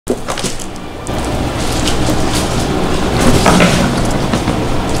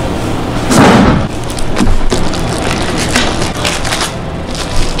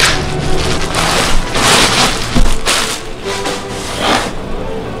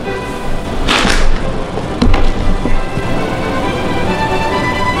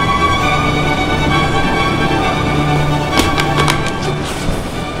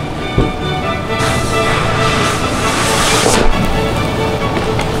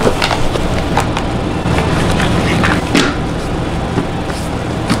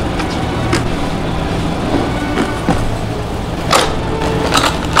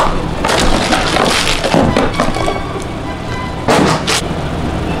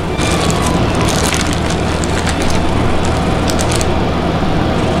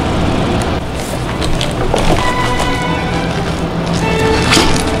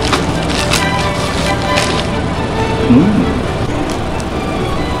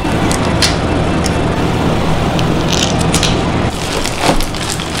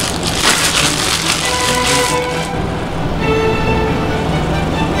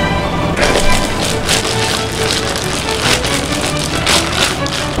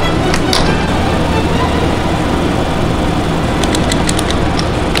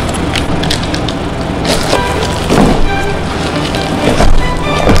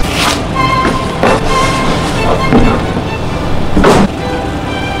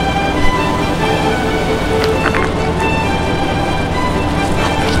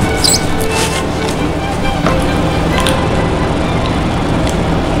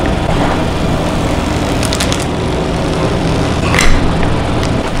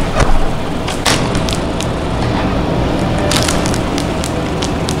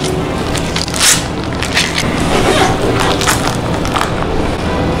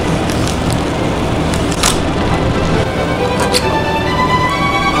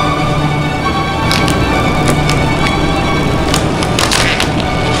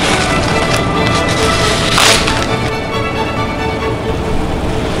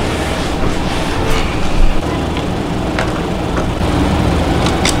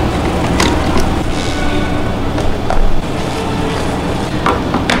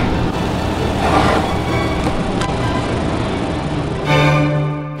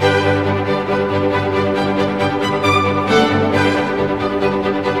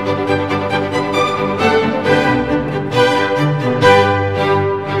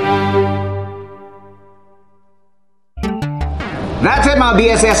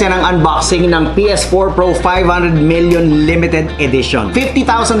BSS, yan ang unboxing ng PS4 Pro 500 million limited edition.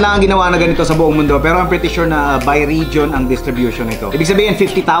 50,000 lang ang ginawa na ganito sa buong mundo, pero I'm pretty sure na by region ang distribution nito. Ibig sabihin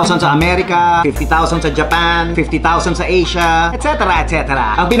 50,000 sa Amerika, 50,000 sa Japan, 50,000 sa Asia, etc.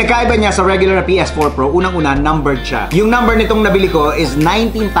 etc. Ang pinagkaiba niya sa regular na PS4 Pro, unang-una, numbered siya. Yung number nitong nabili ko is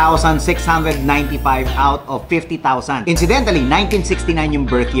 19,695 out of 50,000. Incidentally, 1969 yung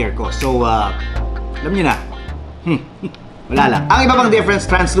birth year ko. So, alam niyo na. Wala lang. Ang iba pang difference,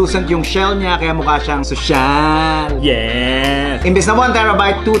 translucent yung shell niya, kaya mukha siyang social. Yes! Imbis na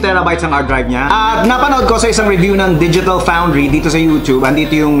 1TB, 2TB ang hard drive niya. At napanood ko sa isang review ng Digital Foundry dito sa YouTube,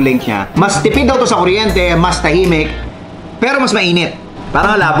 andito yung link niya. Mas tipid daw to sa kuryente, mas tahimik, pero mas mainit.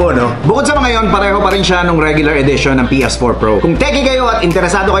 Parang labo, no? Bukod sa mga yon, pareho pa rin siya nung regular edition ng PS4 Pro. Kung techie kayo at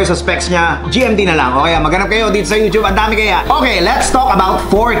interesado kayo sa specs niya, GMT na lang. O kaya maghanap kayo dito sa YouTube, ang dami kaya. Okay, let's talk about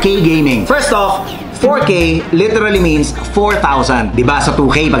 4K gaming. First off, 4K literally means 4,000. Diba sa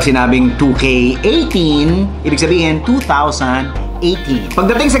 2K, pag sinabing 2K18, ibig sabihin 2018.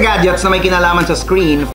 Pagdating sa gadgets na may kinalaman sa screen,